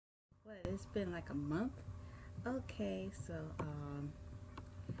What, it's been like a month. Okay, so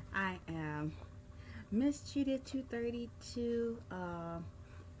I am Mistreated 232.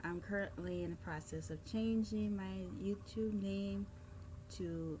 I'm currently in the process of changing my YouTube name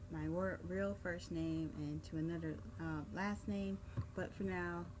to my real first name and to another last name, but for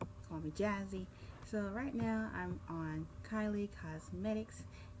now call me Jazzy. So right now I'm on Kylie Cosmetics,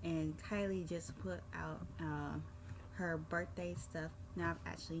 and Kylie just put out her birthday stuff. Now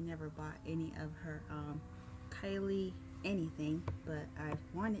I've actually never bought any of her Kylie anything, but I've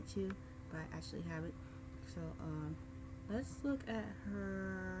wanted to, but I actually haven't. So let's look at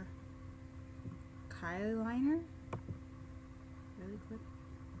her Kylie liner really quick.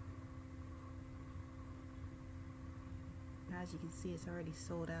 As you can see, it's already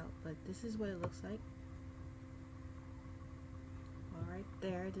sold out, but this is what it looks like. All right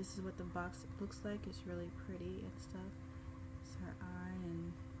there, this is what the box looks like. It's really pretty and stuff. It's her eye,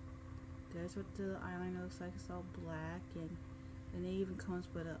 and there's what the eyeliner looks like. It's all black, and it even comes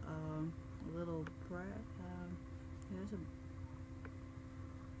with a little brush. There's a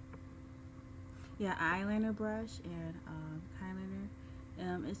eyeliner brush and eyeliner.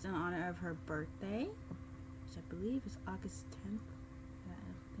 It's in honor of her birthday, which I believe is August 10th. I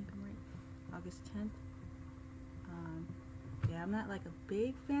think I'm right. August 10th. Yeah, I'm not like a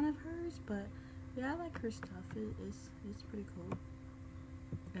big fan of hers, but yeah, I like her stuff. It's pretty cool.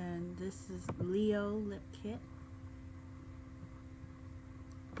 And this is Leo Lip Kit.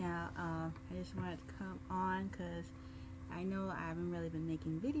 Now, I just wanted to come on because I know I haven't really been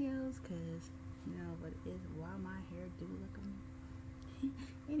making videos because, you know, what it is, while my hair do look on.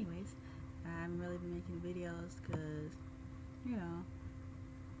 Anyways, I haven't really been making videos because, you know,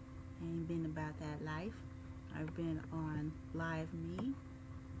 I ain't been about that life. I've been on Live Me,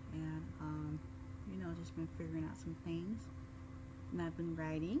 and, you know, just been figuring out some things. And I've been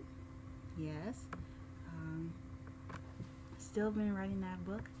writing, yes. Still been writing that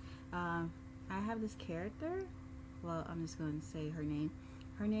book. I have this character. Well, I'm just going to say her name.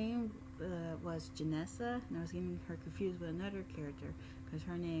 Her name was Janessa, and I was getting her confused with another character because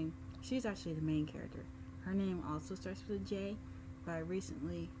her name, she's actually the main character. Her name also starts with a J, but I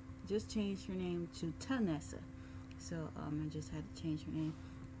recently just changed her name to Tanessa. So I just had to change her name.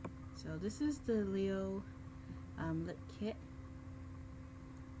 So this is the Leo lip kit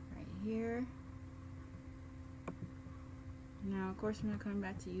right here. Now, of course, I'm not coming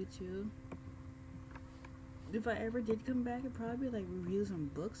back to YouTube. If I ever did come back, it'd probably be like reviews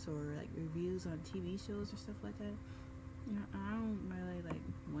on books or like reviews on TV shows or stuff like that. You know, I don't really like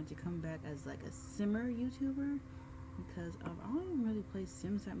want to come back as like a simmer YouTuber because I don't even really play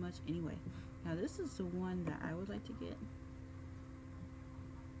Sims that much anyway. Now, this is the one that I would like to get.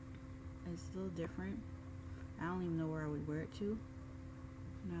 It's a little different. I don't even know where I would wear it to.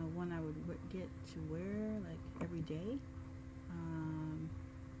 Now, one I would get to wear like every day.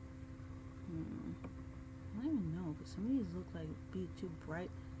 I don't even know, because some of these look like be too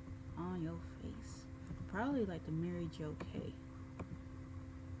bright on your face. Probably like the Mary Jo K.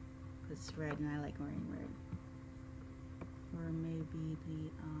 Because it's red and I like wearing red. Or maybe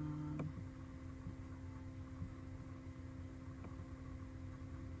the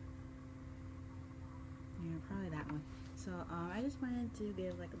yeah, probably that one. So I just wanted to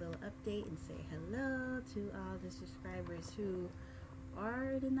give like a little update and say hello to all the subscribers who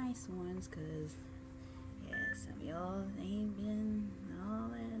are the nice ones, because yeah, some of y'all ain't been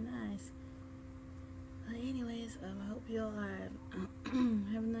all